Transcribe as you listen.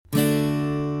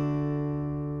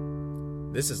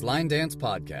This is Line Dance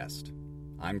Podcast.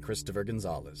 I'm Christopher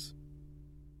Gonzalez.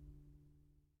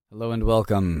 Hello and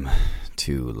welcome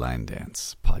to Line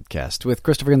Dance Podcast with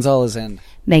Christopher Gonzalez and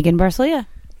Megan Barcelia.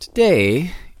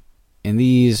 Today, in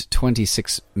these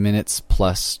 26 minutes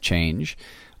plus change,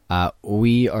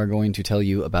 we are going to tell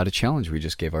you about a challenge we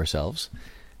just gave ourselves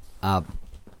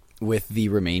with the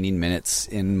remaining minutes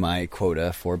in my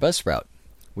quota for Buzzsprout.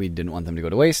 We didn't want them to go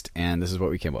to waste, and this is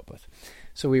what we came up with.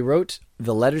 So we wrote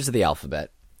the letters of the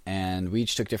alphabet, and we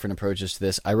each took different approaches to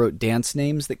this. I wrote dance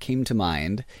names that came to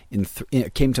mind in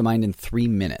 3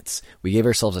 minutes. We gave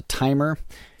ourselves a timer,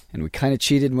 and we kind of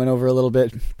cheated and went over a little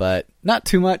bit, but not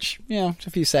too much, just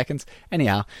a few seconds.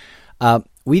 Anyhow,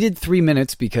 we did 3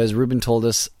 minutes because Ruben told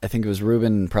us, I think it was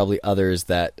Ruben and probably others,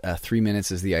 that 3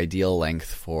 minutes is the ideal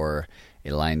length for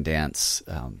a line dance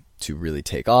to really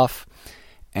take off.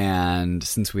 And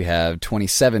since we have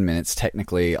 27 minutes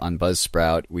technically on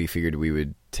Buzzsprout, we figured we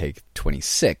would take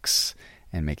 26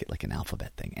 and make it like an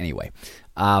alphabet thing. Anyway,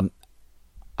 I'm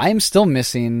still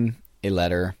missing a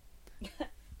letter.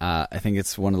 I think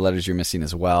it's one of the letters you're missing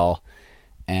as well.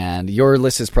 And your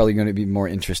list is probably going to be more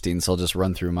interesting, so I'll just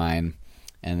run through mine,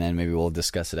 and then maybe we'll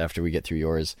discuss it after we get through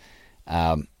yours.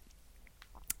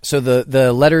 So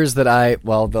the letters that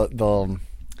the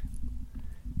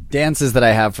dances that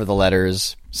I have for the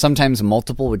letters, sometimes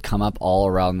multiple would come up all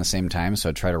around the same time, so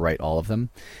I'd try to write all of them.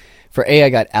 For A, I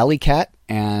got Alley Cat,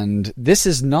 and this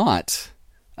is not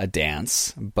a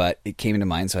dance, but it came to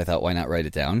mind, so I thought, why not write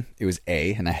it down? It was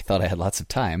A, and I thought I had lots of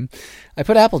time. I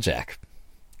put Applejack.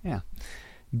 Yeah.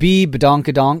 B,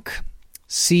 Badonkadonk.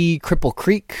 C, Cripple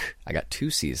Creek. I got 2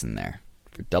 C's in there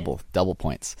for double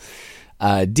points.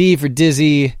 D for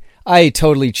Dizzy. I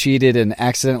totally cheated and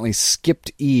accidentally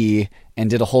skipped E and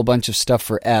did a whole bunch of stuff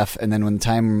for F, and then when the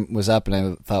time was up and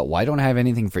I thought, why don't I have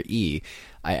anything for E?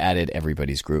 I added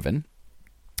Everybody's Groovin'.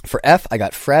 For F, I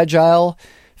got Fragile,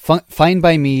 Fine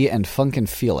by Me, and Funk and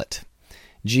Feel It.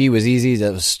 G was easy.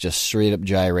 That was just straight up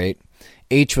gyrate.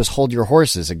 H was Hold Your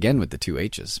Horses, again with the 2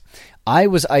 H's. I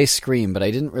was Ice Cream, but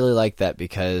I didn't really like that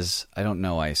because I don't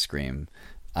know Ice Cream.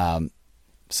 So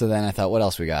then I thought, what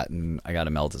else we got? And I got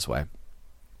Imelda's Way.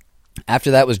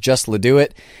 After that was Just LaDo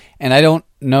It, and I don't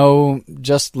know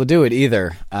Just LaDo It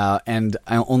either. And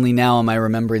only now am I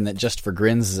remembering that Just for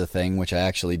Grins is a thing, which I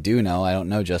actually do know. I don't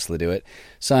know Just LaDo It.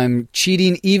 So I'm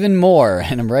cheating even more,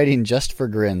 and I'm writing Just for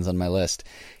Grins on my list.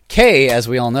 K, as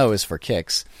we all know, is for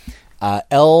Kicks.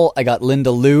 L, I got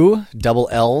Linda Lou, double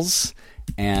L's,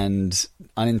 and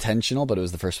unintentional, but it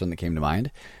was the first one that came to mind.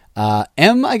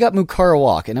 M, I got Mukara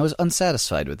Walk, and I was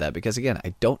unsatisfied with that because, again,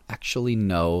 I don't actually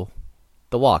know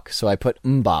the walk, so I put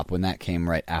Mbop when that came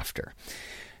right after.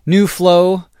 New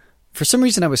Flow, for some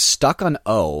reason I was stuck on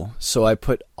O, so I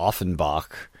put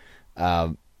Offenbach,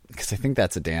 because I think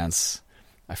that's a dance.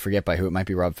 I forget by who. It might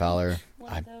be Rob Fowler.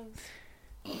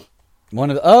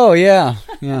 Oh, yeah.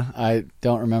 I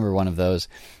don't remember one of those.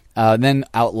 Then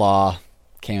Outlaw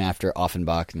came after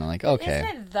Offenbach, and I'm like, okay.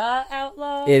 Isn't it The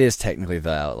Outlaw? It is technically The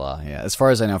Outlaw, yeah, as far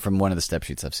as I know from one of the step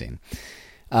sheets I've seen.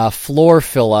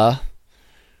 Florfilla,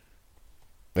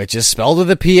 which is spelled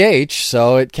with a PH,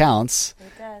 so it counts.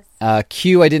 It does.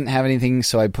 Q, I didn't have anything,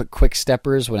 so I put Quick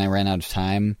Steppers when I ran out of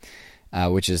time,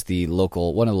 which is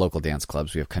one of the local dance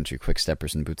clubs. We have Country Quick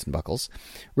Steppers and Boots and Buckles.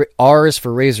 R is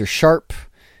for Razor Sharp.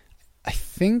 I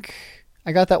think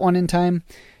I got that one in time.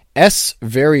 S,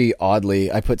 very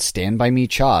oddly, I put Stand By Me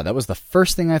Cha. That was the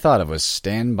first thing I thought of, was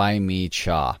Stand By Me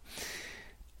Cha.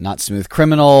 Not Smooth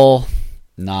Criminal,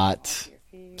 not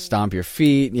Stomp Your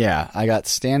Feet. Yeah, I got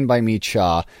Stand By Me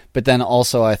Cha. But then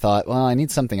also I thought, well, I need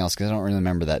something else because I don't really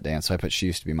remember that dance, so I put She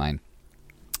Used to Be Mine.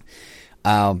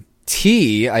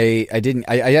 T, I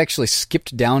actually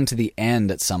skipped down to the end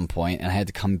at some point, and I had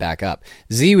to come back up.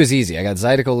 Z was easy. I got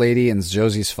Zydeco Lady and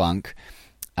Josie's Funk.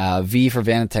 V for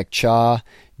Vanatech Cha.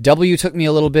 W took me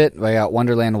a little bit. I got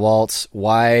Wonderland Waltz.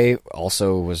 Y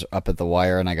also was up at the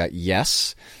wire, and I got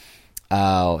Yes.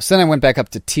 So then I went back up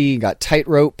to T, got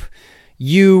Tightrope.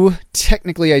 U,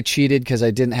 technically I cheated because I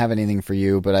didn't have anything for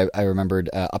you, but I remembered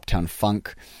Uptown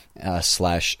Funk /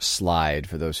 Slide,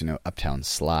 for those who know Uptown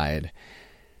Slide.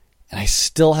 And I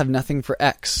still have nothing for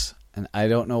X, and I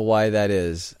don't know why that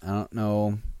is. I don't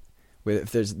know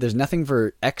if there's nothing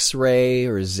for X-Ray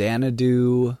or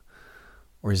Xanadu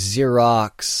or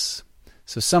Xerox.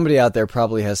 So somebody out there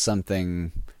probably has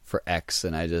something for X,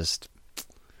 and I just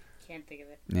can't think of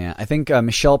it. Yeah, I think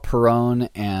Michelle Perrone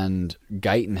and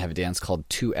Guyton have a dance called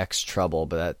 2X Trouble,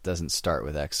 but that doesn't start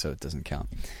with X, so it doesn't count.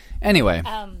 Anyway.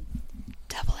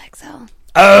 Double XL.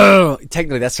 Oh,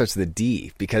 technically that starts with a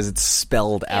D because it's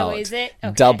spelled out. Is it?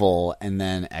 Okay. Double and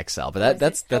then XL. But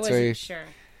that's very sure.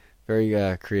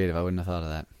 Very creative. I wouldn't have thought of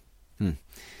that.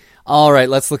 All right,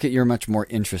 let's look at your much more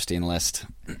interesting list.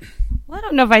 Well, I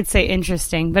don't know if I'd say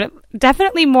interesting, but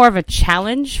definitely more of a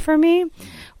challenge for me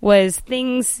was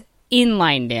things in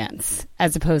line dance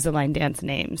as opposed to line dance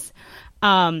names.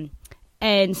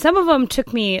 And some of them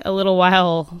took me a little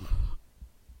while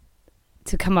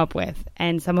to come up with,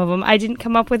 and some of them I didn't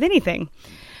come up with anything.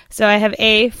 So I have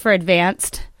A for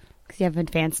advanced, because you have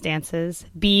advanced dances.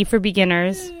 B for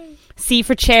beginners. C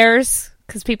for chairs,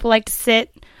 because people like to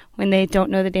sit when they don't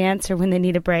know the dance or when they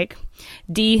need a break.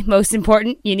 D, most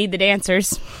important, you need the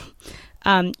dancers.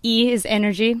 E is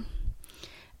energy.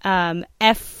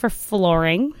 F for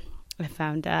flooring. I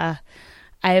found I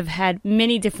have had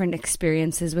many different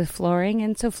experiences with flooring,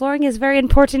 and so flooring is very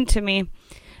important to me.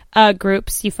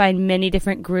 Groups, you find many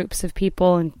different groups of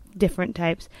people and different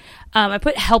types. I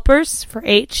put helpers for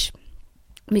H,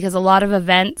 because a lot of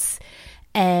events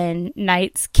and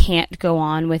nights can't go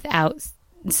on without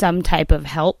some type of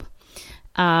help.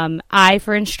 I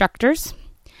for instructors.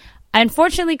 I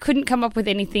unfortunately couldn't come up with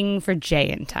anything for J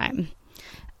in time.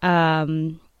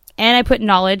 And I put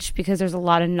knowledge, because there's a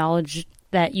lot of knowledge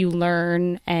that you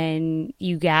learn and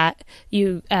you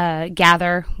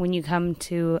gather when you come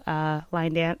to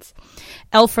line dance.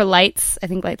 L for lights. I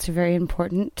think lights are very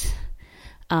important.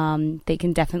 They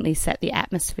can definitely set the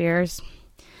atmospheres.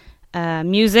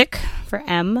 Music for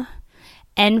M.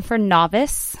 N for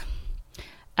novice.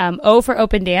 O for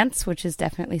open dance, which is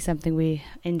definitely something we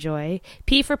enjoy.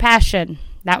 P for passion.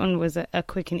 That one was a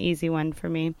quick and easy one for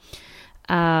me.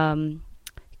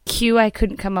 Q, I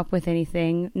couldn't come up with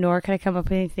anything, nor could I come up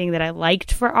with anything that I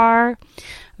liked for R. I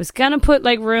was going to put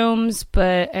like rooms,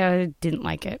 but I didn't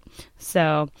like it.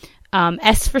 So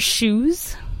S for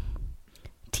shoes.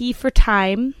 T for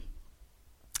time.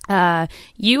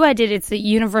 U, I did it's the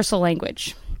universal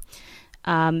language.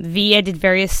 V, I did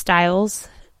various styles.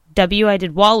 W, I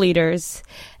did wall leaders.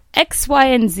 X, Y,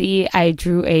 and Z, I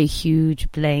drew a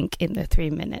huge blank in the 3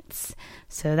 minutes.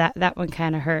 So that one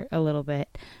kind of hurt a little bit.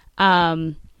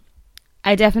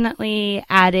 I definitely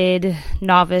added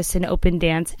novice and open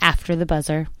dance after the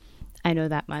buzzer. I know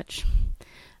that much.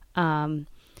 And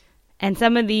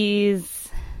some of these,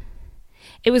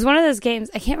 it was one of those games,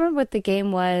 I can't remember what the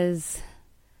game was.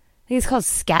 I think it's called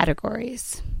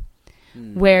Scattergories,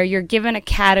 where you're given a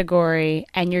category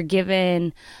and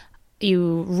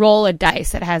you roll a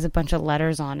dice that has a bunch of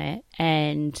letters on it,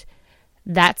 and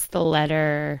that's the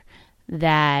letter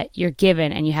that you're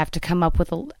given, and you have to come up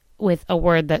with a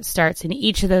word that starts in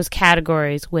each of those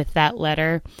categories with that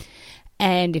letter.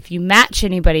 And if you match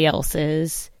anybody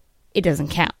else's, it doesn't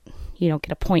count. You don't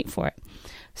get a point for it.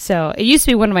 So it used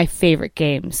to be one of my favorite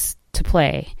games to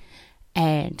play.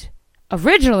 And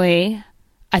originally,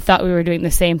 I thought we were doing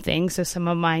the same thing. So some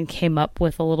of mine came up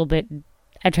with a little bit,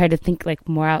 I tried to think like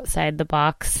more outside the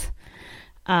box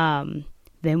than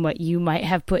what you might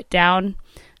have put down.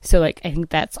 So like, I think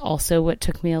that's also what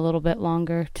took me a little bit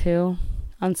longer too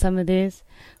on some of these,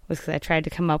 was because I tried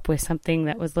to come up with something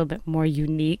that was a little bit more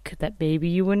unique that maybe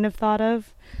you wouldn't have thought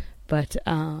of. But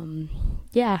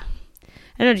yeah.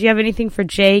 I don't know, do you have anything for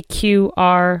J, Q,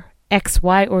 R, X,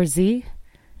 Y, or Z?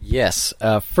 Yes.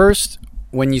 First,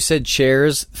 when you said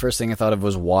chairs, first thing I thought of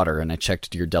was water, and I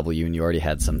checked your W, and you already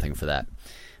had something for that.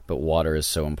 But water is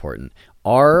so important.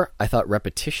 R, I thought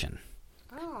repetition,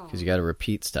 because you got to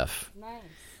repeat stuff.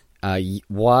 Nice.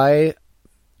 Y,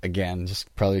 again,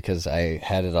 just probably because I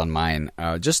had it on mine.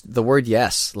 Just the word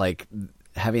yes, like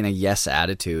having a yes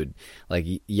attitude. Like,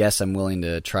 yes, I'm willing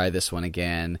to try this one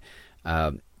again.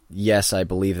 Yes, I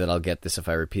believe that I'll get this if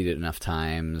I repeat it enough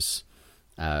times.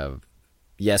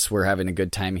 Yes, we're having a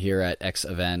good time here at X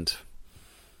event.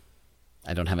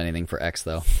 I don't have anything for X,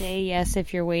 though. Say yes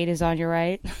if your weight is on your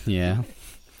right. Yeah.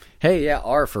 Hey, yeah,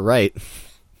 R for right.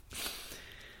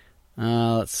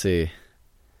 Let's see.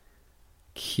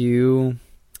 Q,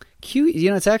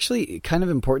 it's actually kind of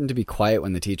important to be quiet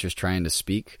when the teacher's trying to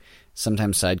speak.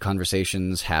 Sometimes side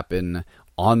conversations happen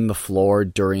on the floor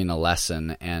during a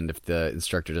lesson, and if the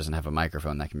instructor doesn't have a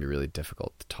microphone, that can be really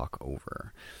difficult to talk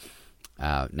over.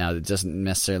 Now, it doesn't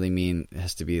necessarily mean it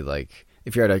has to be like,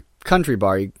 if you're at a country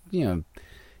bar,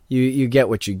 you get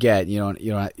what you get. You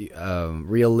don't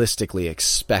realistically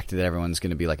expect that everyone's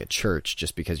going to be like a church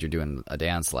just because you're doing a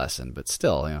dance lesson. But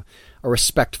still, a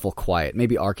respectful quiet.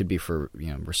 Maybe R could be for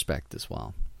respect as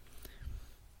well.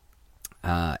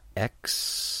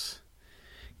 X,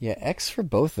 yeah, X for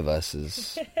both of us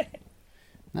is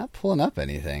not pulling up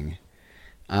anything.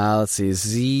 Let's see,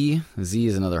 Z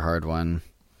is another hard one.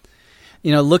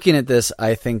 Looking at this,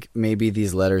 I think maybe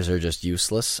these letters are just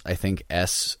useless. I think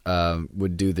S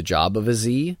would do the job of a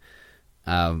Z.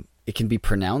 It can be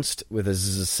pronounced with a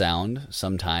z sound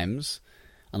sometimes,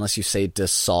 unless you say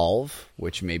dissolve,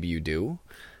 which maybe you do.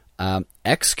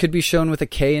 X could be shown with a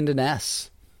K and an S.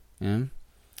 Yeah.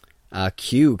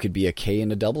 Q could be a K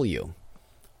and a W.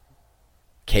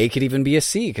 K could even be a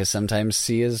C, because sometimes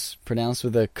C is pronounced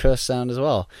with a K sound as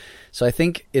well. So I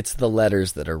think it's the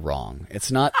letters that are wrong.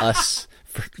 It's not us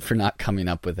for not coming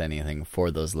up with anything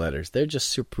for those letters. They're just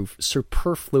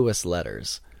superfluous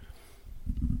letters.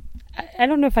 I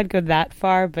don't know if I'd go that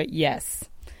far, but yes.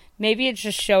 Maybe it's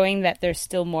just showing that there's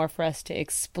still more for us to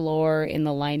explore in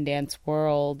the line dance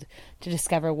world to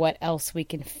discover what else we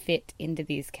can fit into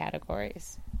these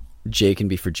categories. J can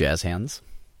be for jazz hands.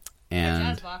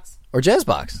 And Or jazz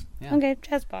box. Yeah. Okay,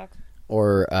 jazz box.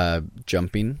 Or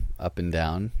jumping up and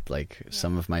down, like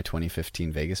some of my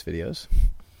 2015 Vegas videos.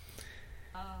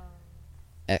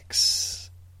 X.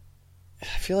 I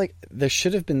feel like there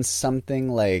should have been something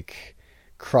like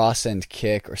cross and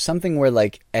kick, or something where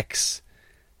like X's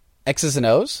and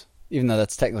O's, even though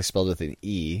that's technically spelled with an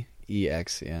E.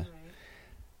 EX, yeah. Right.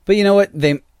 But you know what?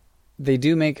 They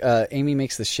do make... Amy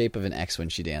makes the shape of an X when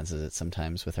she dances it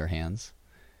sometimes with her hands.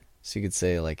 So you could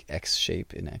say like X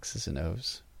shape in X's and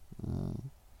O's. I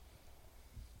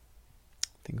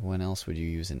think when else would you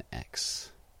use an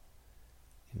X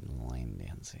in line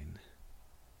dancing?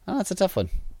 Oh, that's a tough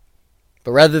one.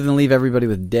 But rather than leave everybody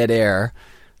with dead air...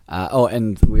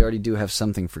 and we already do have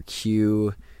something for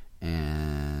Q,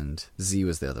 and Z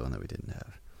was the other one that we didn't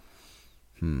have.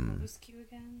 What was Q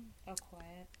again? Oh,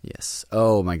 quiet. Yes.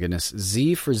 Oh, my goodness.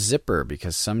 Z for zipper,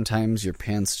 because sometimes your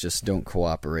pants just don't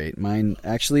cooperate. Mine,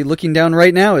 actually, looking down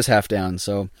right now, is half down,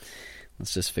 so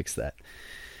let's just fix that.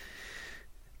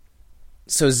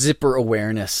 So zipper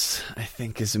awareness, I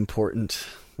think, is important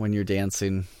when you're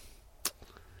dancing,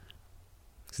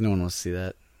 because no one wants to see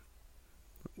that.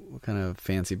 What kind of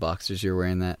fancy boxers you're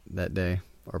wearing that day,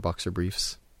 or boxer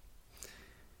briefs?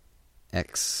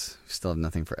 X. We still have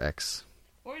nothing for X.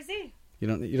 Or Z. You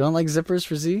don't like zippers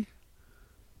for Z?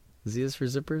 Z is for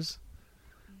zippers?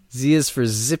 Z is for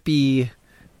zippy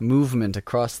movement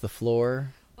across the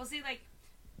floor. Well, see, like,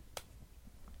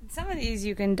 some of these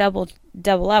you can double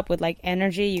up with, like,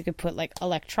 energy. You could put, like,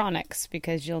 electronics,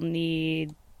 because you'll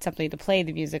need something to play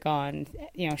the music on.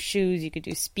 You know, shoes, you could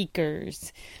do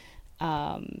speakers.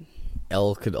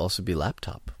 L could also be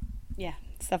laptop. Yeah,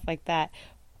 stuff like that.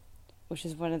 Which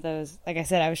is one of those, like I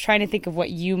said, I was trying to think of what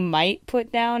you might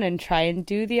put down and try and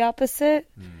do the opposite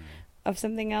of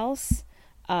something else.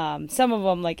 Some of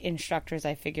them, like instructors,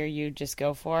 I figure you just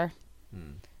go for.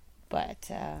 But,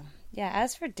 yeah,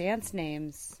 as for dance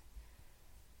names,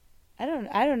 I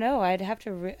don't know. I'd have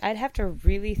to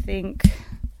really think,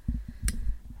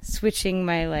 switching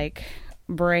my, like,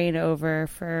 brain over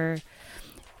for,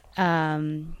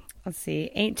 let's see,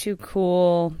 Ain't Too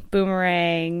Cool,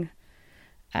 Boomerang.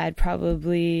 I'd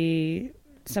probably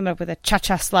sum it up with a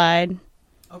cha-cha slide.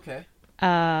 Okay.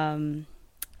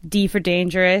 D for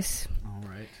dangerous. All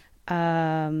right.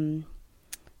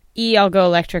 E, I'll go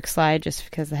electric slide just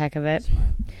because the heck of it.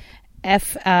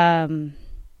 F, I'd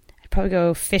probably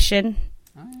go fishin'.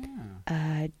 Oh,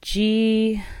 yeah.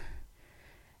 G,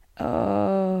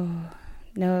 oh,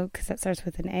 no, because that starts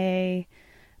with an A.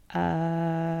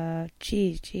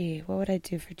 G, what would I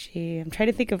do for G? I'm trying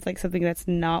to think of like something that's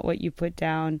not what you put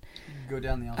down. Go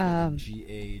down the alphabet. G,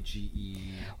 A, G,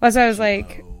 E. Well, so I was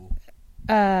like,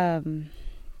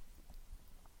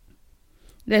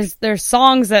 there's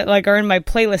songs that like are in my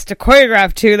playlist to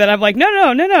choreograph to that I'm like,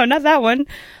 no, not that one.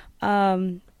 I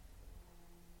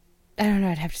don't know.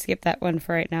 I'd have to skip that one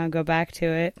for right now and go back to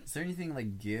it. Is there anything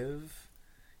like give?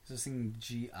 I was thinking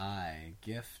G-I.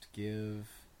 Gift, give.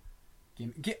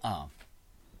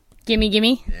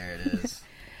 Gimme. There it is.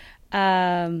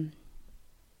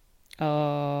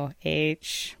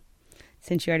 H.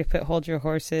 Since you already put hold your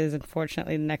horses,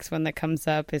 unfortunately the next one that comes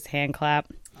up is hand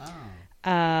clap.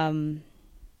 Oh.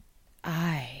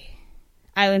 I.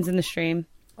 Islands in the Stream.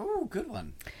 Oh, good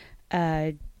one.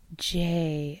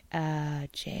 J.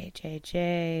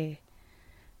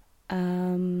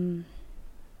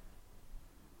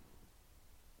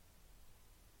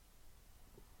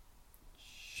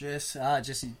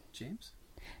 Jesse James?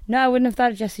 No, I wouldn't have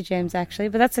thought of Jesse James, actually,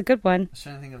 but that's a good one. I was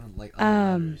trying to think of, like,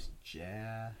 other letters.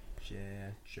 Joe.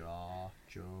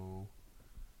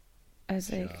 I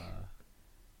was like...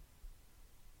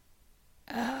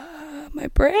 my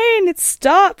brain, it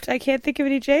stopped. I can't think of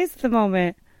any J's at the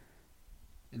moment.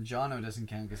 And Jono doesn't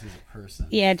count because he's a person.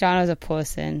 Yeah, Jono's a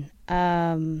person.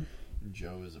 And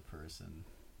Joe is a person.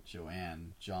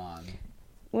 Joanne, John...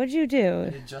 What'd you do? I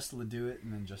did Just Do It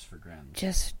and then Just for Grins.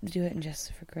 Just Do It and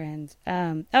Just for Grins.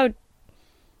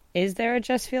 Is there a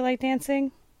Just Feel Like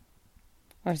Dancing?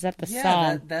 Or is that the yeah,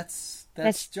 song? That's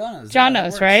Jono's, Jono's. Yeah, that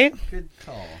works. right? Good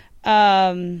call.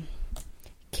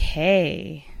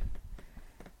 K.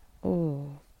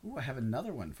 Ooh. Ooh, I have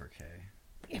another one for K.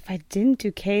 If I didn't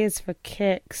do K is for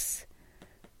kicks,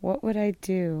 what would I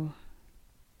do?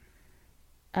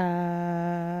 Okay,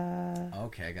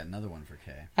 I got another one for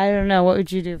K. I don't know. What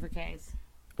would you do for K's?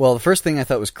 Well, the first thing I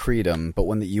thought was Creedom, but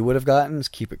one that you would have gotten is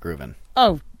Keep It Groovin'.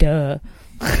 Oh, duh.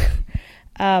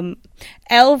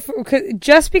 L,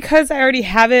 just because I already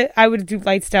have it, I would do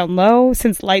Lights Down Low.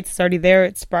 Since Lights is already there,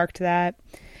 it sparked that.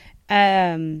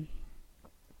 Let's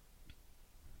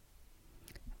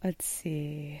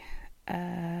see.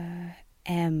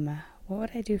 M. What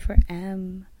would I do for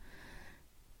M?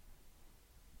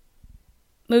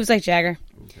 Moves Like Jagger.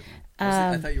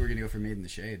 I thought you were going to go for Made in the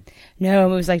Shade. No,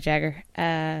 Moves Like Jagger.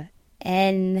 N.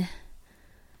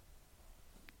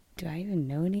 Do I even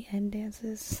know any N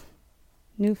dances?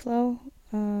 New Flow?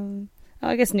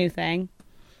 I guess New Thing.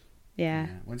 Yeah.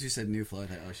 Once you said New Flow, I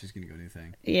thought, she's going to go New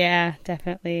Thing. Yeah,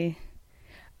 definitely.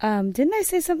 Didn't I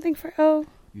say something for O?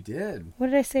 You did. What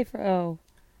did I say for O?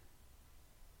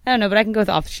 I don't know, but I can go with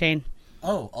Off the Chain.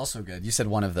 Oh, also good. You said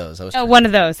one of those. One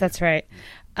of those. That's right.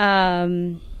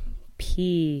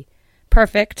 P.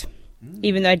 Perfect.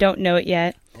 Even though I don't know it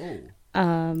yet.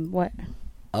 Oh. What?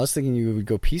 I was thinking you would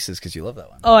go Pieces because you love that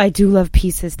one. Oh, I do love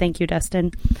Pieces. Thank you,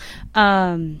 Dustin.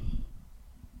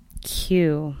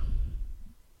 Q.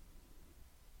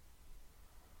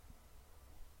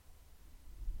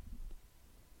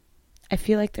 I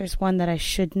feel like there's one that I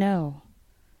should know.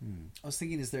 I was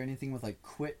thinking, is there anything with like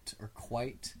Quit or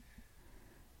Quite?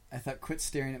 I thought Quit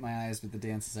Staring at My Eyes, but the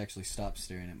dance is actually Stop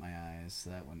Staring at My Eyes, so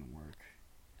that wouldn't work.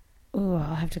 Ooh,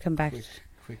 I'll have to come back.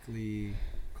 Quickly,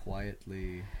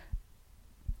 quietly.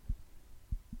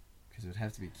 Because it would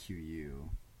have to be QU.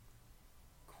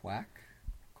 Quack?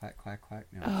 Quack, quack, quack.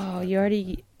 No, oh, you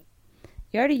already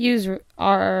used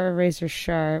R Razor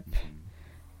Sharp.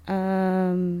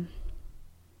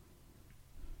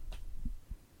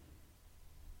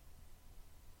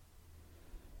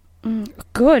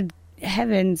 Good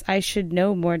heavens, I should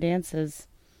know more dances.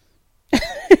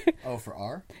 Oh, for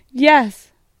R? Yes.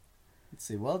 Let's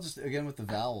see. Well, just again with the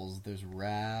vowels, there's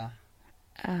Ra,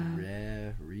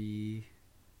 Re, Re,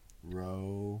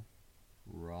 Ro,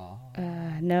 Ra.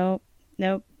 Nope.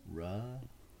 Ra.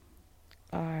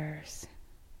 R's.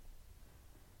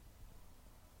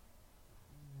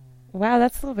 Wow,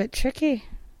 that's a little bit tricky.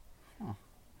 Huh.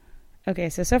 Okay,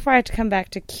 so far I have to come back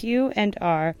to Q and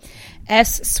R.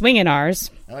 S, swinging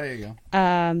R's. Oh, there you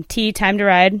go. T, Time to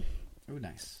Ride. Oh,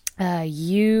 nice.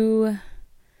 U,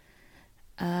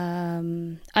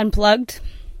 Unplugged.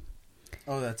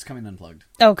 Oh, that's Coming Unplugged.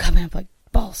 Oh, Coming Unplugged.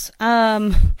 Balls.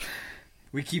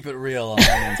 We keep it real on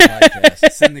Ironman's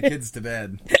podcast. Send the kids to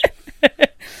bed.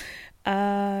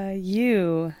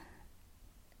 U.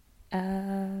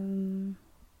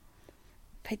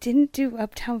 If I didn't do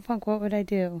Uptown Funk, what would I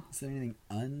do? Is there anything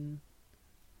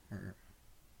or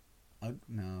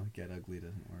no, Get Ugly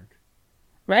doesn't work.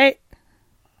 Right?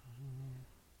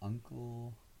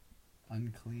 Uncle,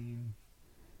 Unclean,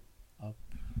 Up,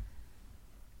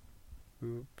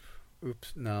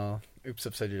 Oops, no. Oops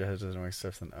Upside Your Head doesn't work,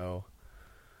 starts with an O.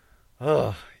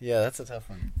 Oh, yeah, that's a tough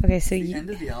one. Okay, so the end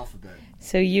of the alphabet.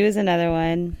 So U is another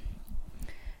one.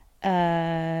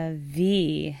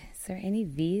 V. Is there any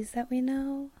V's that we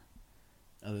know?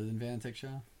 Other than Van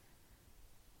Shaw?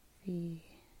 V.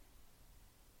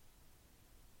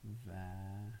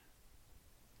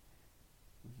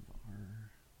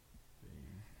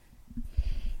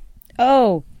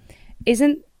 Oh,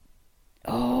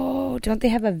 don't they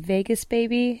have a Vegas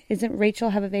baby? Isn't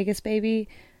Rachel have a Vegas baby?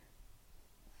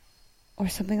 Or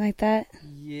something like that?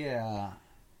 Yeah.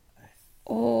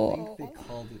 I think they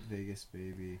called it Vegas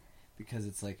Baby because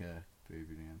it's like a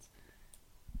baby dance.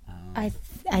 I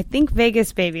think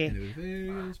Vegas Baby.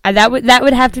 Vegas that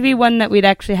would have to be one that we'd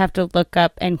actually have to look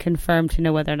up and confirm to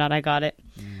know whether or not I got it.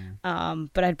 Yeah.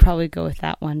 But I'd probably go with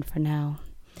that one for now.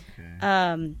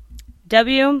 Okay.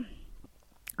 W,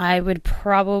 I would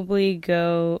probably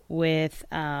go with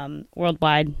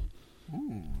Worldwide.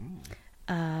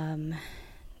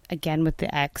 Again, with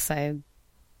the X, I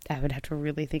would have to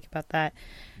really think about that.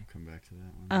 I'll come back to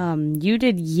that one. You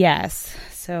did Yes.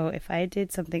 So if I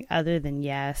did something other than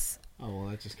Yes. Oh, well,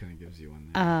 that just kind of gives you one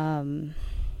there.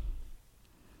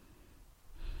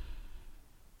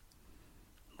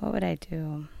 What would I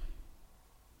do?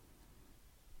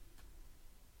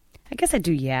 I guess I'd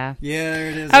do Yeah. Yeah, there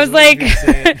it is. I was like,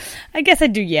 I guess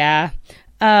I'd do Yeah.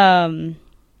 And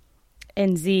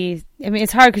Z, I mean,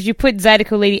 it's hard because you put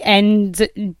Zydeco Lady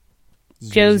and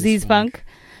Josie's Funk.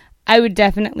 I would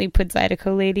definitely put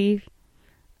Zydeco Lady.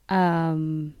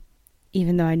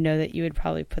 Even though I know that you would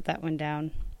probably put that one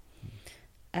down.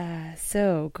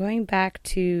 So going back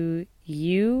to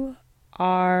U,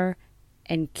 R,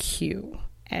 and Q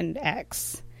and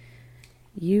X.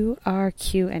 U, R,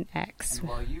 Q, and X. And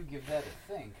while you give that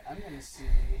a think, I'm going to see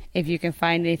if you can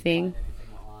find anything.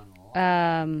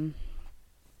 Online.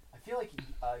 I feel like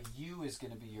U is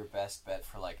going to be your best bet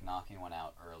for like knocking one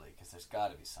out early because there's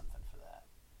got to be something for that.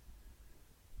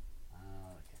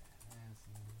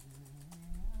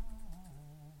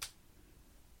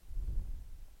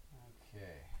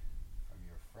 Okay. From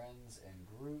your friends and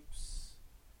groups.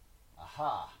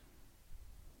 Aha.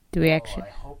 Do we actually? I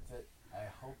hope that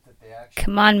they actually.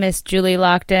 Come on, Miss Julie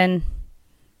Lockton.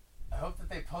 I hope that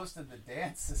they posted the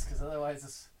dances because otherwise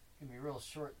this can be a real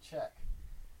short check.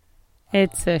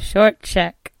 It's a short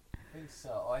check. I think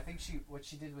so. Oh, I think what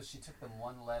she did was she took them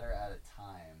one letter at a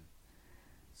time.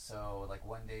 So, like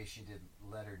one day she did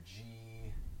letter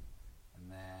G, and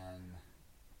then.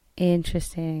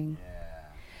 Interesting.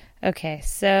 Yeah. Okay,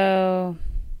 so.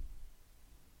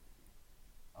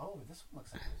 Oh, this one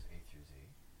looks like it was A through Z.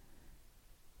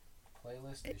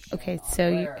 Playlist is shown Okay, on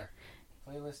so where?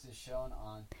 Playlist is shown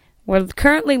on. We're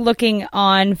currently looking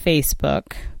on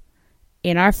Facebook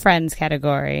in our friends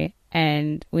category,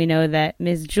 and we know that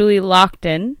Ms. Julie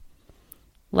Lockton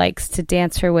likes to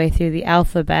dance her way through the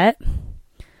alphabet.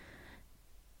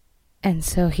 And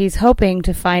so he's hoping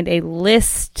to find a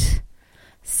list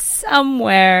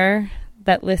somewhere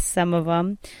that lists some of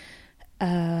them.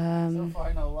 So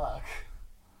far, no luck.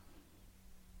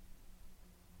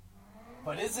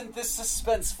 But isn't this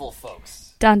suspenseful,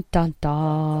 folks? Dun, dun,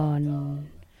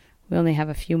 dun. We only have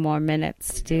a few more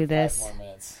minutes to do this. 5 more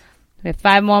minutes. We have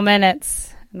 5 more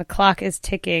minutes, and the clock is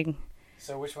ticking.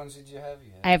 So which ones did you have?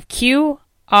 I have Q,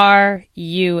 R,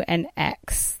 U, and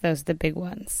X. Those are the big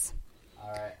ones. All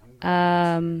right. You know what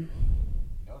I'm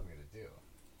going to do?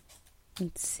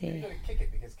 Let's see. I'm going to Kick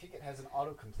It because Kick It has an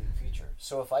autocomplete feature.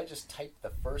 So if I just type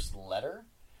the first letter,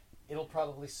 it'll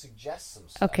probably suggest some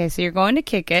stuff. Okay, so you're going to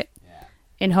Kick It Yeah.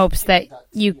 in hopes that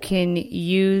you can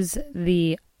use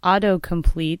the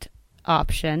autocomplete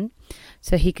option.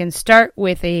 So he can start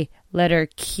with a letter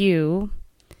Q.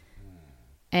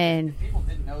 And if people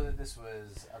didn't know that this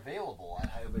was available, I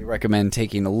highly recommend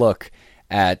taking a look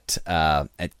at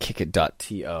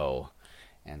kickit.to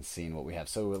and seeing what we have.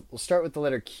 So we'll start with the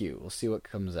letter Q. We'll see what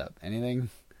comes up. Anything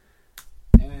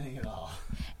at all?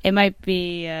 It might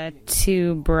be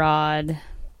too broad.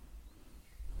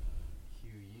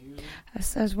 QU. I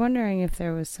was wondering if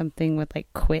there was something with like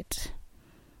quit.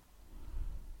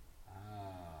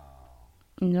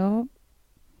 Nope.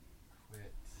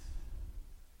 Quit.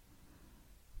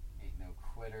 Ain't no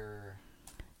quitter.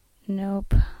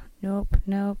 Nope.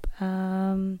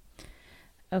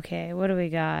 Okay, what do we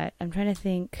got? I'm trying to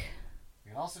think.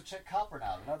 You can also check Copper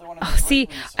now. Another one of the See,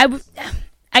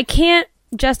 I can't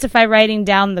justify writing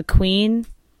down the Queen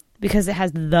because it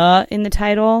has the in the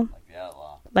title. Like the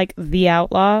Outlaw. Like the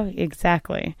Outlaw,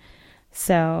 exactly.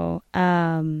 So,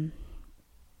 Okay.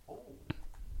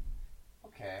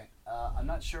 I'm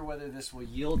not sure whether this will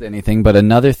yield anything, but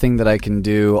another thing that I can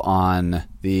do on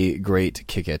the great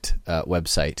Kickit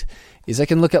website is I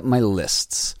can look up my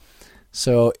lists.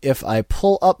 So if I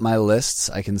pull up my lists,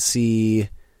 I can see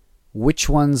which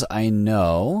ones I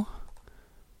know.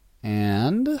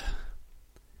 And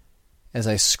as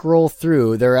I scroll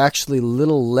through, there are actually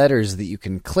little letters that you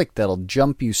can click that'll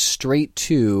jump you straight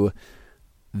to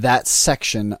that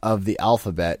section of the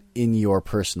alphabet in your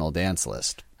personal dance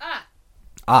list.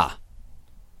 Ah.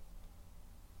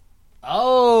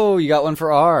 Oh, you got one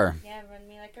for R. Yeah, Run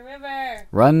Me Like a River.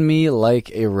 Run Me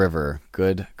Like a River.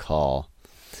 Good call.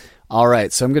 All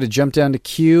right, so I'm going to jump down to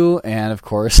Q and, of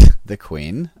course, the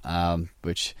Queen,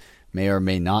 which may or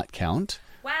may not count.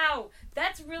 Wow,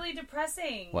 that's really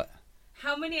depressing. What?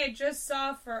 How many I just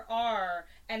saw for R,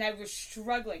 and I was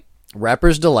struggling.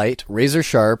 Rapper's Delight, Razor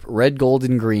Sharp, Red, Gold,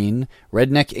 and Green,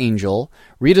 Redneck Angel,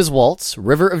 Rita's Waltz,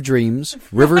 River of Dreams,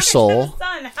 River Soul,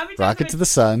 Rocket to the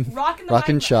Sun,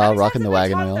 Rockin' Shaw, Rockin' the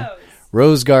Wagon Wheel,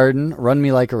 Rose Garden, Run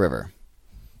Me Like a River.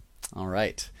 All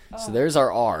right. So there's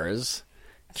our R's.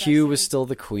 Q was still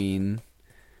the Queen.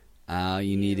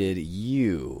 You needed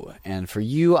U. And for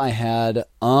you, I had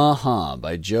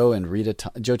by Joe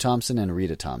Thompson and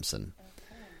Rita Thompson.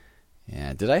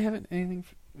 Yeah. Did I have anything?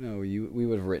 No, we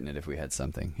would have written it if we had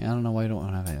something. I don't know why I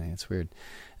don't have anything. It's weird.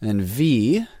 And then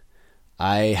V,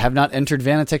 I have not entered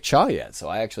Vanatech Cha yet, so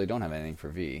I actually don't have anything for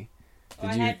V.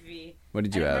 I had V. What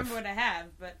did you have? I don't remember what I have,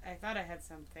 but I thought I had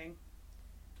something.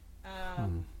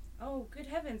 Oh, good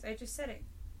heavens, I just said it.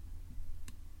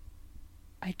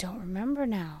 I don't remember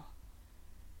now.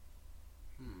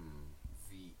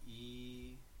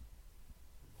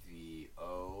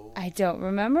 I don't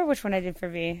remember which one I did for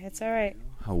V. It's all right.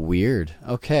 How weird.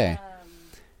 Okay.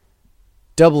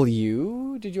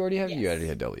 W. Did you already have? Yes. You already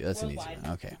had W. That's Worldwide. an easy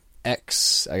one. Okay.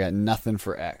 X. I got nothing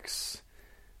for X.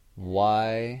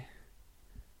 Y.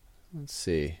 Let's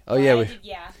see. Oh yeah,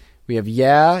 we have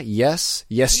yeah, yes,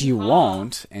 yes you Yeehaw.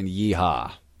 won't, and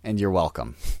yeehaw, and you're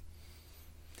welcome.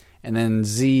 And then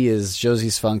Z is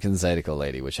Josie's Funk and Zydeco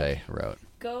Lady, which I wrote.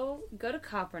 Go to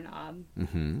Copper Knob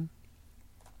Mm-hmm.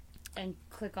 and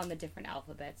click on the different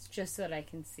alphabets just so that I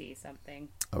can see something.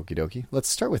 Okie dokie. Let's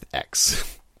start with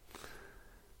X.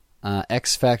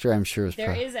 X Factor, I'm sure is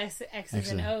There is X's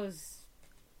and O's.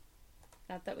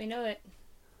 Not that we know it.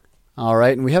 All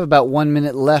right, and we have about 1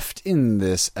 minute left in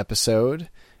this episode.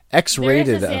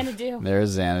 X-rated. There's a Xanadu. There's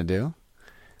Xanadu.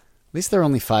 At least there are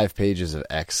only 5 pages of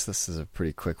X. This is a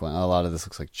pretty quick one. A lot of this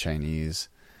looks like Chinese.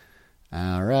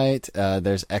 All right,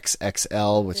 there's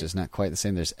XXL, which is not quite the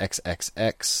same. There's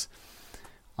XXX.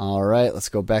 All right, let's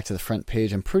go back to the front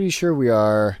page. I'm pretty sure we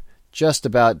are just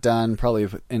about done, probably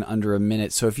in under a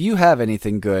minute. So if you have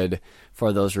anything good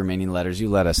for those remaining letters, you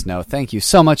let us know. Thank you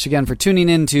so much again for tuning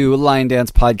in to Line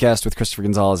Dance Podcast with Christopher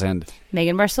Gonzalez. And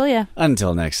Megan Barcelia.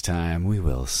 until next time, we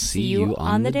will see you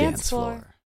on the dance floor.